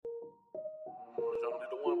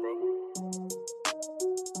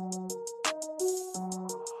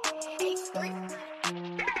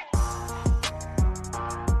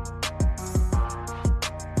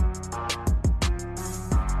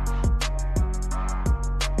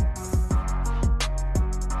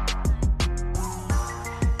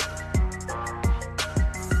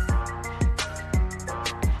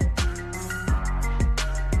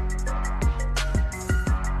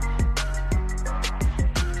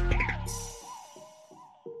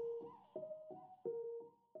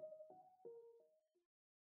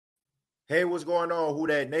Hey, what's going on, Who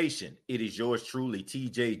That Nation? It is yours truly,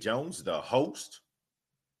 TJ Jones, the host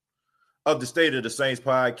of the State of the Saints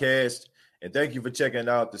podcast. And thank you for checking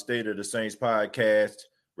out the State of the Saints podcast,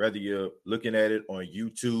 whether you're looking at it on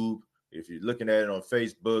YouTube, if you're looking at it on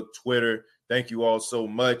Facebook, Twitter. Thank you all so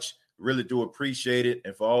much. Really do appreciate it.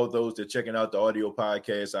 And for all those that are checking out the audio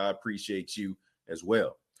podcast, I appreciate you as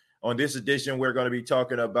well. On this edition, we're going to be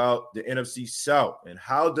talking about the NFC South and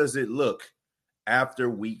how does it look after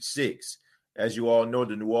week 6. As you all know,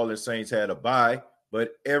 the New Orleans Saints had a bye,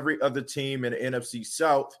 but every other team in the NFC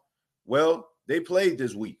South, well, they played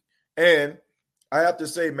this week. And I have to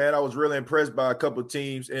say, man, I was really impressed by a couple of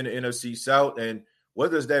teams in the NFC South. And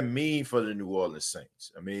what does that mean for the New Orleans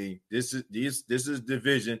Saints? I mean, this is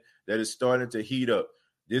division that is starting to heat up.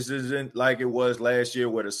 This isn't like it was last year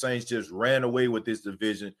where the Saints just ran away with this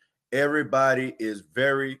division. Everybody is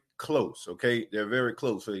very close, okay? They're very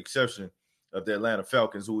close, for the exception of the Atlanta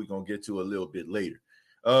Falcons, who we're going to get to a little bit later.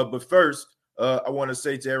 But first, I want to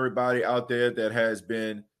say to everybody out there that has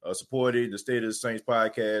been supporting the State of the Saints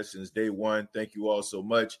podcast since day one, thank you all so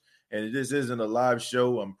much. And this isn't a live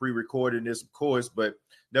show. I'm pre-recording this, of course, but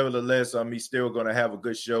nevertheless, I'm still going to have a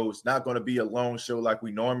good show. It's not going to be a long show like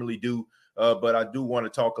we normally do, but I do want to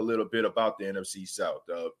talk a little bit about the NFC South.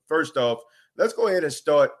 First off, let's go ahead and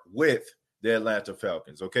start with the Atlanta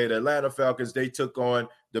Falcons. Okay, the Atlanta Falcons, they took on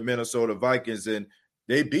the Minnesota Vikings, and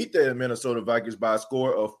they beat the Minnesota Vikings by a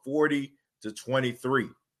score of 40-23.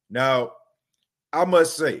 Now, I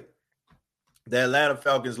must say, the Atlanta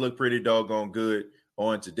Falcons look pretty doggone good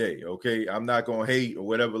on today, okay? I'm not going to hate or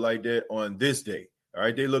whatever like that on this day, all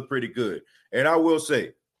right? They look pretty good. And I will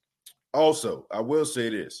say, also, I will say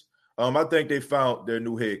this. I think they found their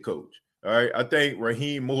new head coach, all right? I think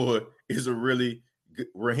Raheem Morris is a really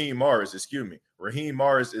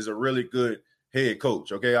good head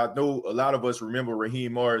coach. Okay, I know a lot of us remember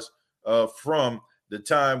Raheem Morris from the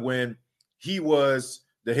time when he was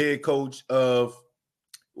the head coach of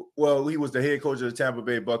the Tampa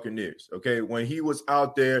Bay Buccaneers. Okay, when he was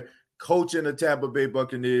out there coaching the Tampa Bay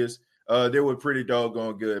Buccaneers, they were pretty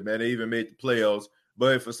doggone good, man. They even made the playoffs,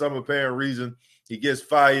 but for some apparent reason, he gets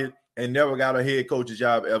fired and never got a head coach's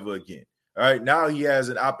job ever again. All right, now he has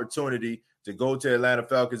an opportunity to go to Atlanta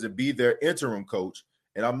Falcons and be their interim coach.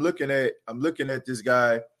 And I'm looking at this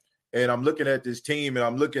guy, and I'm looking at this team, and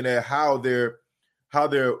I'm looking at how they're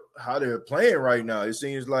playing right now. It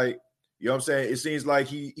seems like, you know what I'm saying? It seems like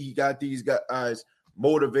he got these guys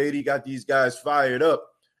motivated, he got these guys fired up.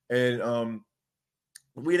 And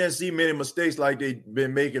we didn't see many mistakes like they've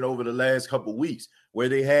been making over the last couple of weeks, where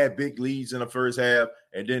they had big leads in the first half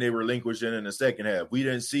and then they relinquished it in the second half. We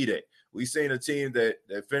didn't see that. We seen a team that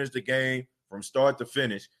finished the game from start to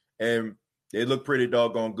finish, and they look pretty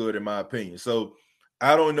doggone good, in my opinion. So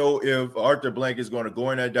I don't know if Arthur Blank is going to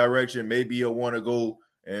go in that direction. Maybe he'll want to go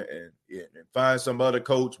and find some other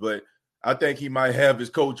coach, but I think he might have his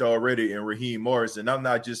coach already in Raheem Morris. And I'm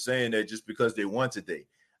not just saying that just because they won today.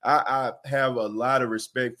 I have a lot of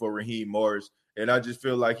respect for Raheem Morris, and I just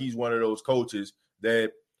feel like he's one of those coaches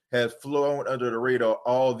that has flown under the radar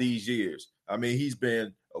all these years. I mean, he's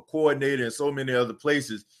been a coordinator in so many other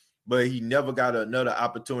places, but he never got another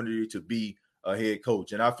opportunity to be a head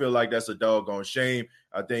coach. And I feel like that's a doggone shame.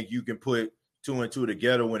 I think you can put 2 and 2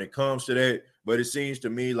 together when it comes to that. But it seems to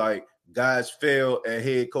me like guys fail at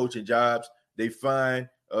head coaching jobs. They find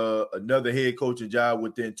another head coaching job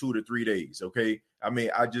within 2 to 3 days. Okay. I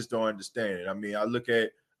mean, I just don't understand it. I mean, I look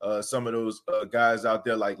at some of those guys out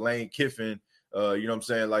there like Lane Kiffin, you know what I'm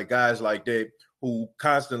saying? Like guys like that who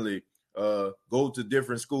constantly go to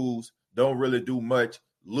different schools, don't really do much,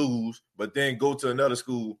 lose, but then go to another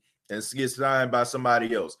school and get signed by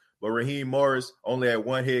somebody else. But Raheem Morris only had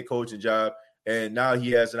one head coaching job, and now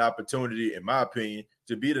he has an opportunity, in my opinion,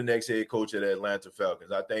 to be the next head coach of the Atlanta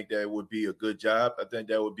Falcons. I think that would be a good job. I think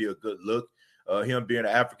that would be a good look. Him being an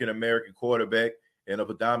African-American quarterback in a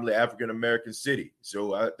predominantly African-American city.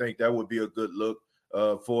 So I think that would be a good look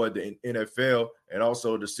for the NFL and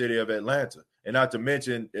also the city of Atlanta. And not to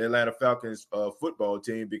mention the Atlanta Falcons football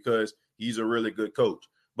team, because he's a really good coach.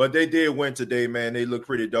 But they did win today, man. They look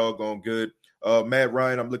pretty doggone good. Matt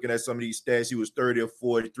Ryan, I'm looking at some of these stats. He was 30 of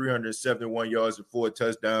 40, 371 yards and 4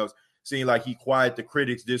 touchdowns. Seemed like he quieted the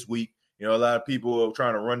critics this week. You know, a lot of people are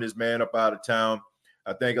trying to run this man up out of town.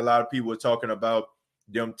 I think a lot of people are talking about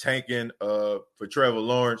them tanking for Trevor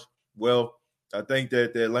Lawrence. Well, I think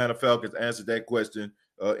that the Atlanta Falcons answered that question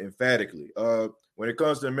emphatically. When it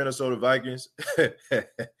comes to the Minnesota Vikings,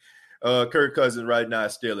 Kirk Cousins right now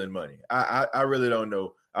is stealing money. I really don't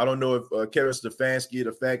know. I don't know if Kevin Stefanski,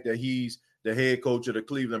 the fact that he's the head coach of the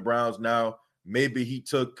Cleveland Browns now, maybe he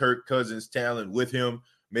took Kirk Cousins' talent with him.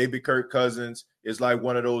 maybe Kirk Cousins is like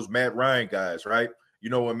one of those Matt Ryan guys, right? You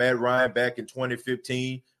know, when Matt Ryan back in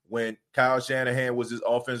 2015, when Kyle Shanahan was his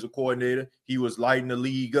offensive coordinator, he was lighting the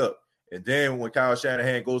league up. And then when Kyle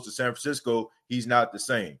Shanahan goes to San Francisco, he's not the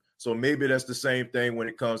same. So maybe that's the same thing when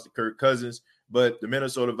it comes to Kirk Cousins. But the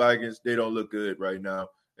Minnesota Vikings, they don't look good right now.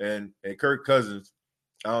 And Kirk Cousins,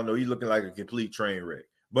 I don't know, he's looking like a complete train wreck.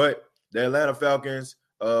 But the Atlanta Falcons,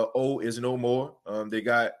 is no more. They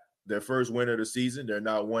got their first win of the season. They're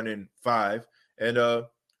now 1-5. And I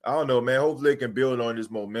don't know, man. Hopefully they can build on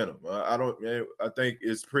this momentum. I think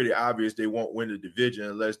it's pretty obvious they won't win the division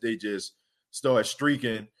unless they just start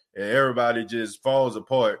streaking and everybody just falls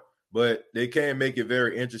apart. But they can make it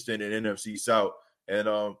very interesting in NFC South. And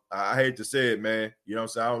I hate to say it, man. You know what I'm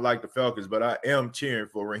saying? I don't like the Falcons, but I am cheering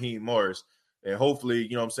for Raheem Morris. And hopefully,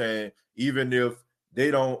 you know what I'm saying, even if they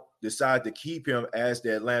don't decide to keep him as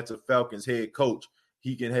the Atlanta Falcons head coach,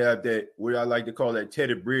 he can have that, what I like to call that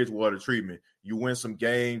Teddy Bridgewater treatment. You win some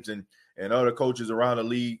games and other coaches around the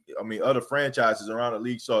league, other franchises around the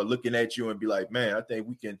league start looking at you and be like, man, I think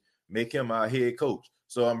we can make him our head coach.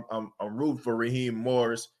 So I'm rooting for Raheem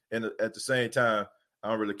Morris. And at the same time, I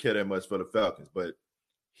don't really care that much for the Falcons, but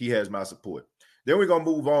he has my support. Then we're going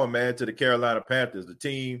to move on, man, to the Carolina Panthers, the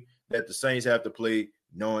team that the Saints have to play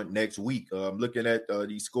next week. I'm looking at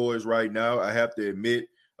these scores right now. I have to admit,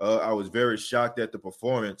 I was very shocked at the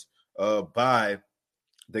performance by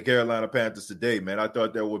the Carolina Panthers today, man. I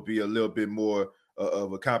thought there would be a little bit more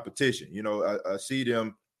of a competition. You know, I see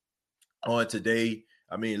them on today.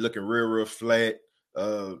 Looking real flat.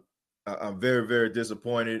 I'm very, very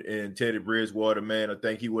disappointed in Teddy Bridgewater, man. I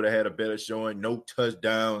think he would have had a better showing. No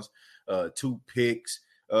touchdowns, 2 picks.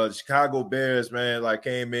 The Chicago Bears, man,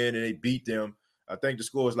 came in and they beat them. I think the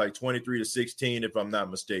score is 23-16, if I'm not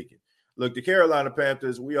mistaken. Look, the Carolina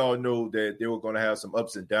Panthers, we all know that they were going to have some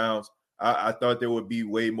ups and downs. I thought they would be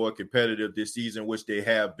way more competitive this season, which they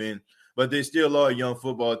have been. But they still are a young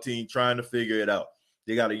football team trying to figure it out.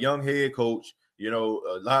 They got a young head coach. You know,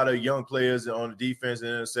 a lot of young players on the defense and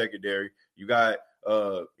in the secondary. You got,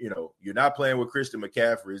 you're not playing with Christian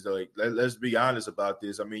McCaffrey. So let's be honest about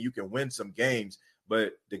this. You can win some games,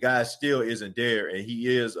 but the guy still isn't there, and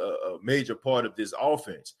he is a major part of this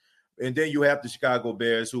offense. And then you have the Chicago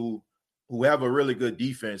Bears who have a really good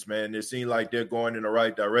defense, man. It seems like they're going in the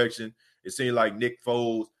right direction. It seems like Nick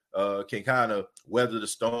Foles can kind of weather the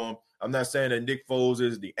storm. I'm not saying that Nick Foles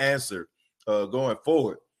is the answer going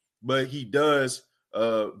forward, but he does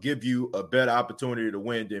give you a better opportunity to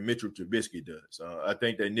win than Mitchell Trubisky does. I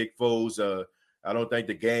think that Nick Foles, I don't think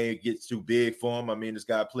the game gets too big for him. This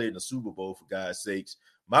guy played in the Super Bowl, for God's sakes.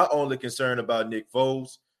 My only concern about Nick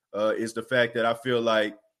Foles is the fact that I feel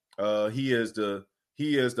like he is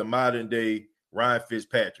the modern day Ryan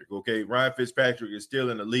Fitzpatrick. Okay, Ryan Fitzpatrick is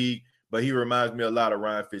still in the league, but he reminds me a lot of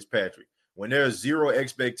Ryan Fitzpatrick. When there's zero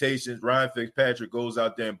expectations, Ryan Fitzpatrick goes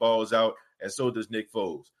out there and balls out, and so does Nick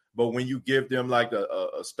Foles. But when you give them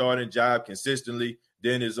a starting job consistently,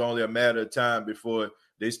 then it's only a matter of time before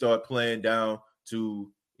they start playing down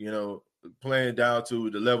to the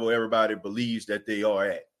level everybody believes that they are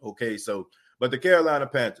at. Okay, so but the Carolina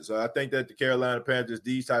Panthers, I think that the Carolina Panthers,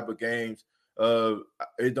 these type of games,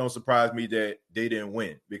 it don't surprise me that they didn't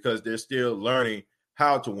win because they're still learning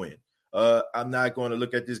how to win. I'm not going to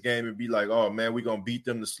look at this game and be like, oh man, we're going to beat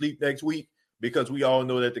them to sleep next week, because we all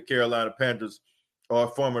know that the Carolina Panthers are a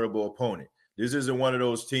formidable opponent. This isn't one of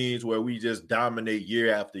those teams where we just dominate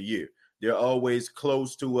year after year. They're always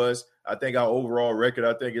close to us. I think our overall record,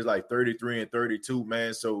 is 33-32,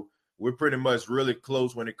 man. So we're pretty much really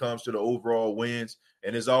close when it comes to the overall wins.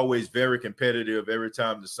 And it's always very competitive every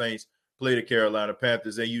time the Saints play the Carolina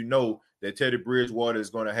Panthers. And you know that Teddy Bridgewater is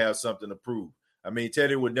going to have something to prove.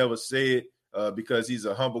 Teddy would never say it because he's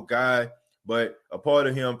a humble guy, but a part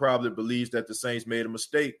of him probably believes that the Saints made a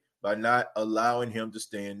mistake by not allowing him to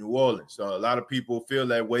stay in New Orleans. So a lot of people feel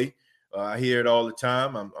that way. I hear it all the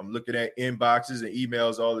time. I'm looking at inboxes and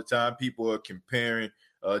emails all the time. People are comparing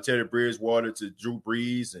Teddy Bridgewater to Drew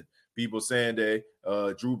Brees, and people saying that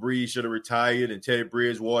Drew Brees should have retired and Teddy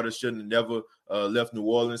Bridgewater shouldn't have never left New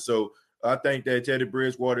Orleans. So I think that Teddy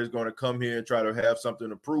Bridgewater is going to come here and try to have something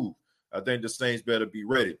to prove. I think the Saints better be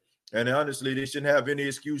ready. And honestly, they shouldn't have any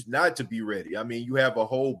excuse not to be ready. You have a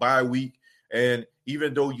whole bye week. And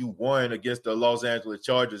even though you won against the Los Angeles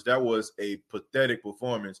Chargers, that was a pathetic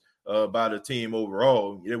performance by the team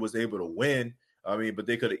overall. It was able to win. But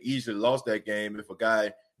they could have easily lost that game if a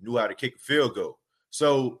guy knew how to kick a field goal.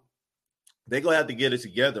 So they're going to have to get it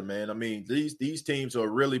together, man. These teams are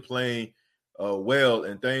really playing well,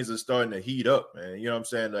 and things are starting to heat up, man. You know what I'm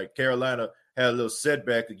saying? Like Carolina had a little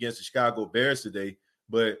setback against the Chicago Bears today,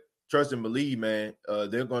 but trust and believe, man,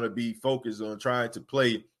 they're going to be focused on trying to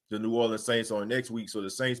play the New Orleans Saints on next week. So the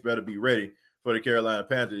Saints better be ready for the Carolina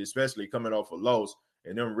Panthers, especially coming off a loss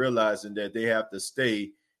and them realizing that they have to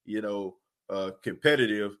stay,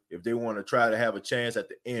 competitive if they want to try to have a chance at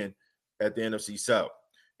the end at the NFC South.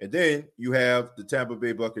 And then you have the Tampa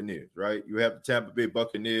Bay Buccaneers, right? You have the Tampa Bay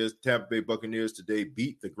Buccaneers. Tampa Bay Buccaneers today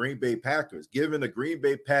beat the Green Bay Packers, giving the Green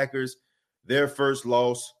Bay Packers their first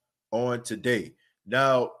loss on today.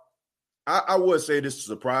 Now, I would say this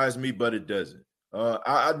surprised me, but it doesn't.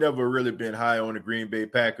 I've never really been high on the Green Bay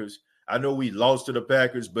Packers. I know we lost to the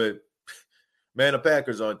Packers, but man, the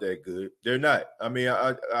Packers aren't that good. They're not. I mean,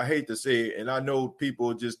 I hate to say it, and I know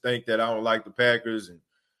people just think that I don't like the Packers and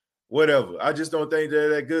whatever. I just don't think they're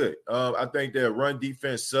that good. I think their run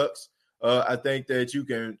defense sucks. I think that you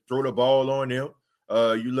can throw the ball on them.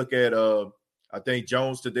 You look at, I think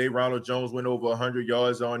Jones today, Ronald Jones went over 100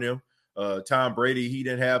 yards on him. Tom Brady, he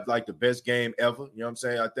didn't have like the best game ever. You know what I'm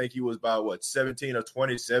saying? I think he was about 17 or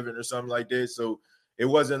 27 or something like that. So it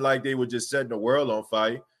wasn't like they were just setting the world on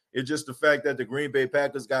fire. It's just the fact that the Green Bay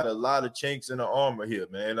Packers got a lot of chinks in the armor here,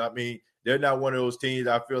 man. I mean, they're not one of those teams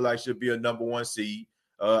I feel like should be a number one seed.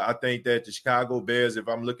 I think that the Chicago Bears, if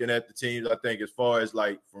I'm looking at the teams, I think as far as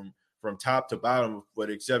like from top to bottom, with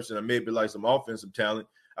the exception of maybe like some offensive talent,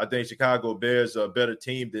 I think Chicago Bears are a better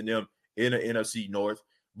team than them in the NFC North.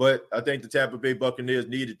 But I think the Tampa Bay Buccaneers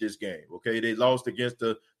needed this game, okay? They lost against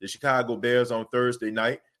the Chicago Bears on Thursday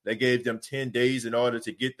night. That gave them 10 days in order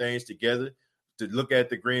to get things together, to look at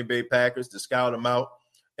the Green Bay Packers, to scout them out.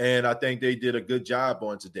 And I think they did a good job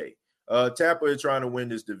on today. Tampa is trying to win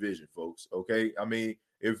this division, folks, okay? I mean,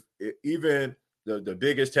 if even the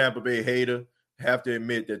biggest Tampa Bay hater have to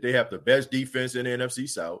admit that they have the best defense in the NFC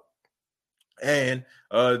South. And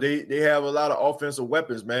they have a lot of offensive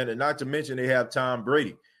weapons, man. And not to mention they have Tom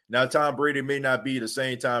Brady. Now, Tom Brady may not be the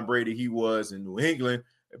same Tom Brady he was in New England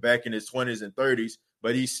back in his 20s and 30s,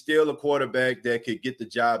 but he's still a quarterback that could get the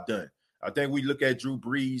job done. I think we look at Drew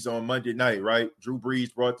Brees on Monday night, right? Drew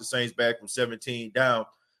Brees brought the Saints back from 17 down.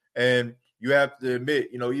 And you have to admit,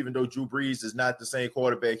 even though Drew Brees is not the same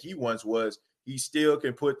quarterback he once was, he still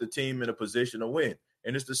can put the team in a position to win.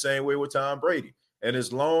 And it's the same way with Tom Brady. And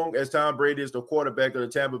as long as Tom Brady is the quarterback of the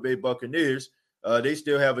Tampa Bay Buccaneers, they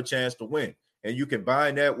still have a chance to win. And you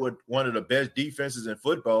combine that with one of the best defenses in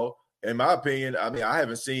football. In my opinion, I mean, I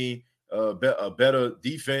haven't seen a better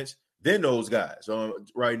defense than those guys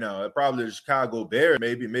right now. Probably the Chicago Bears,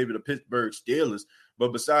 maybe the Pittsburgh Steelers.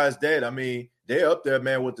 But besides that, I mean, they're up there,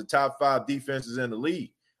 man, with the top 5 defenses in the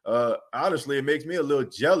league. Honestly, it makes me a little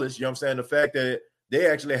jealous, you know what I'm saying, the fact that they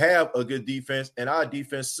actually have a good defense and our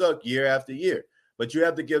defense suck year after year. But you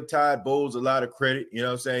have to give Todd Bowles a lot of credit. You know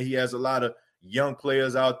what I'm saying? He has a lot of young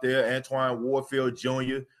players out there, Antoine Warfield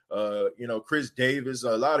Jr., Chris Davis,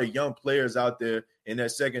 a lot of young players out there in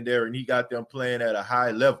that secondary, and he got them playing at a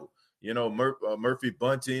high level. Murphy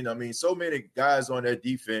Bunting. I mean, so many guys on that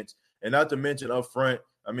defense. And not to mention up front,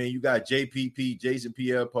 I mean, you got JPP, Jason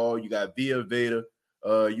Pierre-Paul, you got Villa Veda,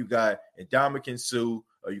 you got Ndamukong Suh,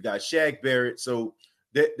 you got Shaq Barrett. So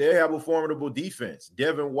they have a formidable defense.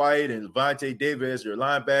 Devin White and Levante David as your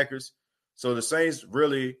linebackers. So the Saints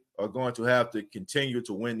really are going to have to continue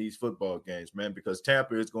to win these football games, man, because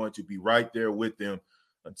Tampa is going to be right there with them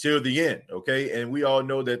until the end, okay? And we all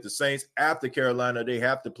know that the Saints, after Carolina, they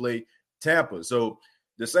have to play Tampa. So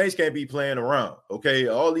the Saints can't be playing around, okay?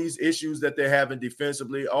 All these issues that they're having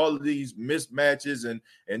defensively, all of these mismatches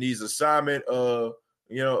and these assignment, all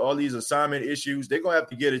these assignment issues, they're going to have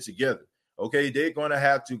to get it together. Okay, they're going to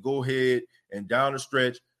have to go ahead and down the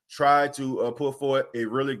stretch, try to put forth a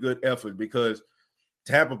really good effort because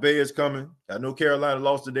Tampa Bay is coming. I know Carolina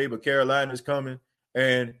lost today, but Carolina is coming.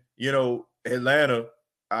 And, Atlanta,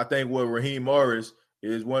 I think with Raheem Morris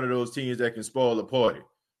is one of those teams that can spoil the party.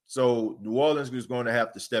 So New Orleans is going to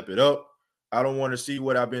have to step it up. I don't want to see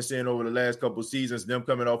what I've been seeing over the last couple of seasons, them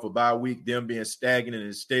coming off a bye week, them being stagnant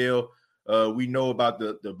and stale. We know about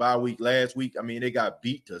the bye week last week. I mean, they got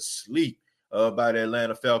beat to sleep by the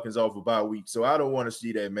Atlanta Falcons off a bye week. So I don't want to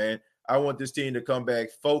see that, man. I want this team to come back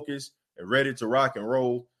focused and ready to rock and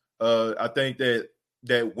roll. I think that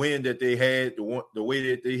win that they had, the way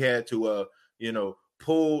that they had to,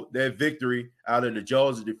 pull that victory out of the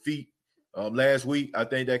jaws of defeat last week, I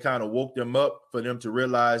think that kind of woke them up for them to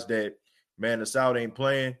realize that, man, the South ain't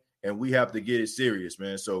playing and we have to get it serious,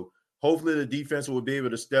 man. So hopefully the defense will be able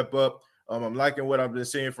to step up. I'm liking what I've been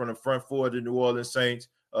seeing from the front four of the New Orleans Saints.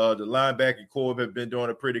 The linebacker corps have been doing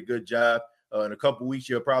a pretty good job. In a couple weeks,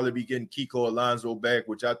 you'll probably be getting Kiko Alonso back,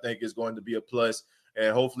 which I think is going to be a plus.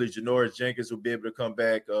 And hopefully Janoris Jenkins will be able to come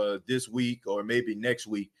back this week or maybe next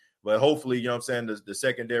week. But hopefully, you know what I'm saying, the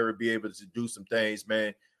secondary will be able to do some things,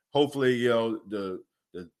 man. Hopefully, you know, the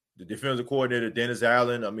defensive coordinator, Dennis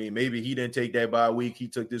Allen, I mean, maybe he didn't take that bye week. He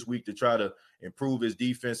took this week to try to improve his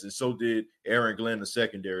defense, and so did Aaron Glenn, the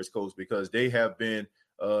secondary's coach, because they have been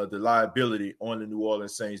the liability on the New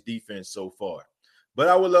Orleans Saints defense so far. But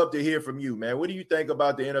I would love to hear from you, man. What do you think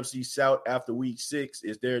about the NFC South after week 6?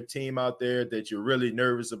 Is there a team out there that you're really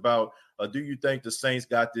nervous about, or do you think the Saints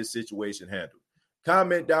got this situation handled?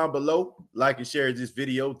 Comment down below, like and share this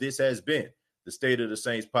video. This has been the State of the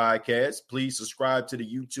Saints podcast. Please subscribe to the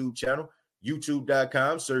YouTube channel,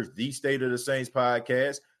 youtube.com, search the State of the Saints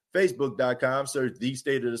podcast, facebook.com, search the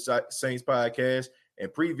State of the Saints podcast,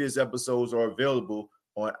 and previous episodes are available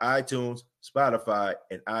on iTunes, Spotify,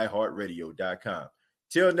 and iHeartRadio.com.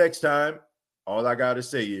 Till next time, all I got to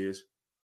say is